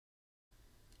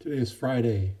Today is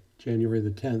Friday, January the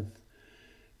 10th,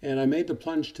 and I made the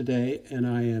plunge today, and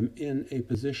I am in a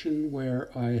position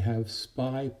where I have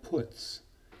SPY puts.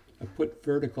 I put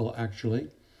vertical actually,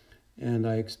 and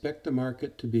I expect the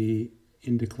market to be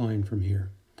in decline from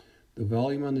here. The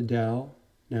volume on the Dow,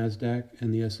 NASDAQ,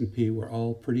 and the S&P were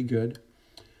all pretty good,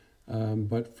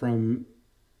 but from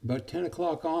about 10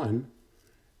 o'clock on,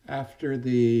 after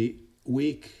the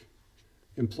week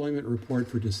employment report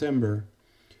for December,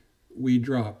 we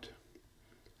dropped,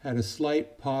 had a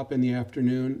slight pop in the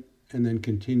afternoon, and then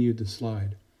continued the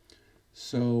slide.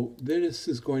 So this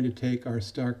is going to take our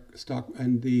stock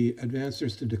and the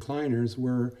advancers to decliners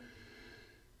were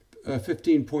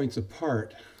 15 points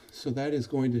apart. So that is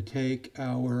going to take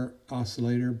our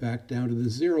oscillator back down to the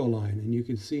zero line. And you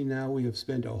can see now we have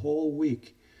spent a whole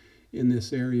week in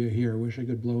this area here. I wish I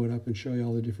could blow it up and show you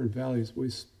all the different values.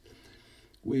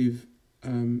 We've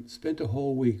spent a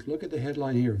whole week. Look at the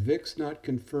headline here, VIX not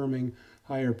confirming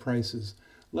higher prices.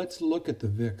 Let's look at the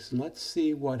VIX and let's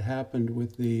see what happened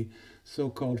with the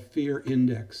so-called fear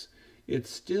index.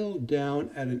 It's still down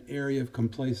at an area of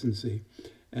complacency,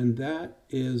 and that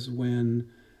is when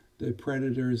the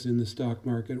predators in the stock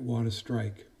market want to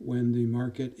strike, when the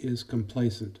market is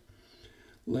complacent.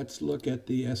 Let's look at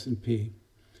the S&P.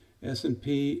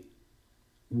 S&P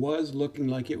was looking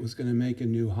like it was going to make a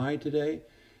new high today,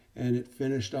 and it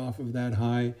finished off of that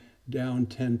high down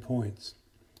 10 points.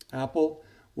 Apple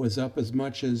was up as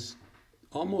much as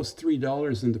almost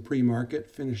 $3 in the pre-market,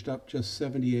 finished up just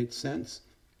 78 cents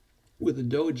with a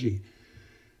doji.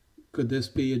 Could this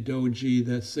be a doji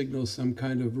that signals some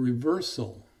kind of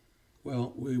reversal?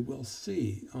 Well, we will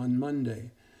see on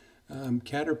Monday.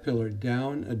 Caterpillar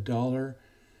down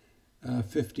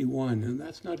 $1.51, and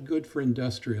that's not good for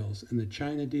industrials. And the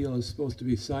China deal is supposed to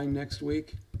be signed next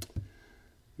week.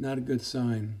 Not a good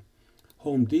sign.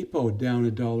 Home Depot down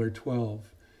 $1.12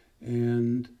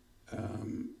 and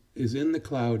is in the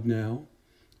cloud now,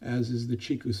 as is the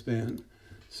Chiku span.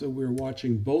 So we're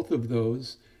watching both of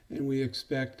those, and we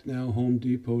expect now Home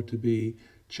Depot to be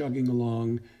chugging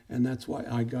along, and that's why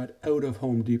I got out of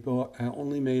Home Depot. I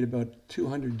only made about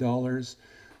 $200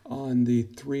 on the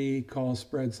 3 call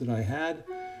spreads that I had,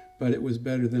 but it was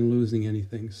better than losing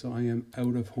anything. So I am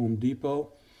out of Home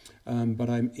Depot. But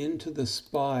I'm into the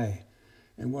SPY,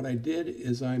 and what I did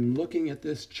is I'm looking at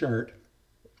this chart,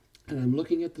 and I'm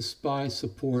looking at the SPY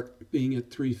support being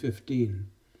at 315.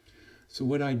 So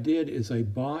what I did is I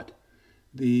bought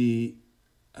the,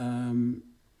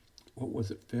 what was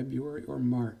it, February or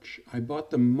March? I bought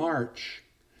the March,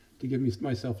 to give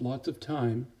myself lots of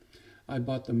time, I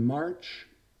bought the March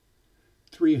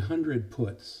 300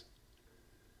 puts,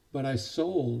 but I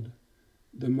sold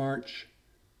the March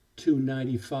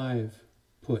 295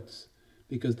 puts,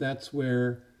 because that's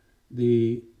where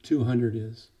the 200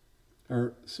 is.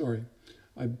 Or sorry,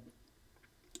 let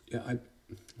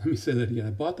me say that again. I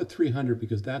bought the 300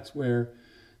 because that's where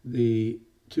the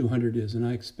 200 is, and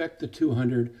I expect the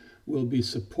 200 will be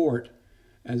support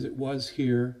as it was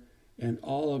here and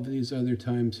all of these other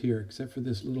times here, except for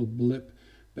this little blip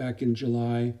back in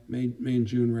July, May and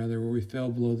June rather, where we fell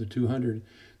below the 200.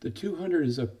 The 200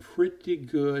 is a pretty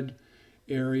good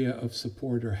area of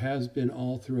support, or has been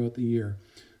all throughout the year.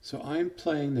 So I'm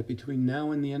playing that between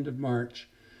now and the end of March,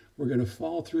 we're going to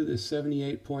fall through this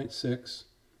 78.6,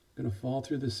 going to fall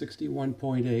through the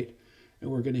 61.8,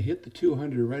 and we're going to hit the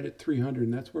 200 right at 300,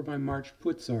 and that's where my March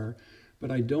puts are.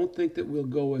 But I don't think that we'll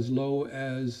go as low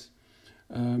as,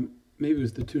 maybe it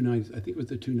was the 290s. I think it was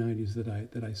the 290s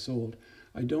that I sold.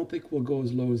 I don't think we'll go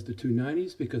as low as the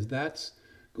 290s, because that's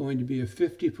going to be a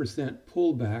 50%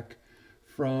 pullback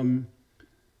from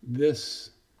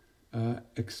this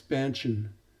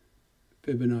expansion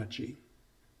Fibonacci.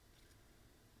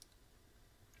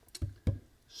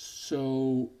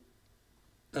 So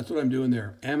that's what I'm doing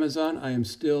there. Amazon, I am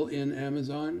still in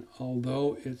Amazon,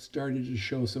 although it's starting to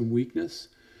show some weakness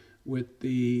with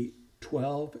the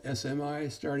 12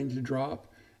 SMI starting to drop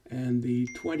and the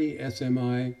 20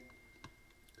 SMI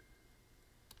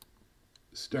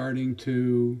starting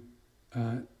to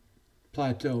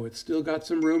plateau. It's still got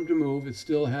some room to move. It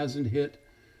still hasn't hit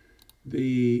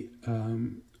the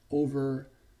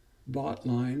overbought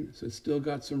line, so it's still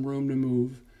got some room to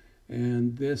move.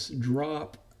 And this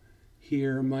drop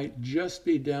here might just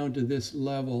be down to this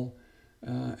level,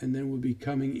 and then we'll be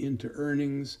coming into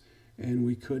earnings, and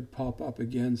we could pop up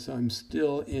again. So I'm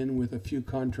still in with a few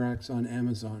contracts on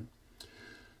Amazon.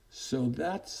 So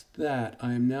that's that.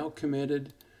 I am now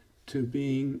committed to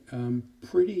being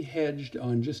pretty hedged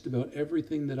on just about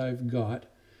everything that I've got.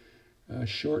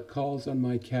 Short calls on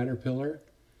my Caterpillar.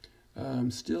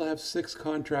 Still have 6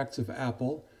 contracts of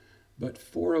Apple, but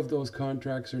 4 of those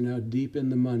contracts are now deep in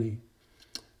the money.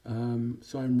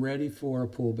 So I'm ready for a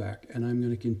pullback, and I'm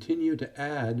going to continue to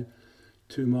add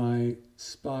to my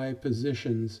SPY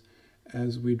positions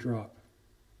as we drop.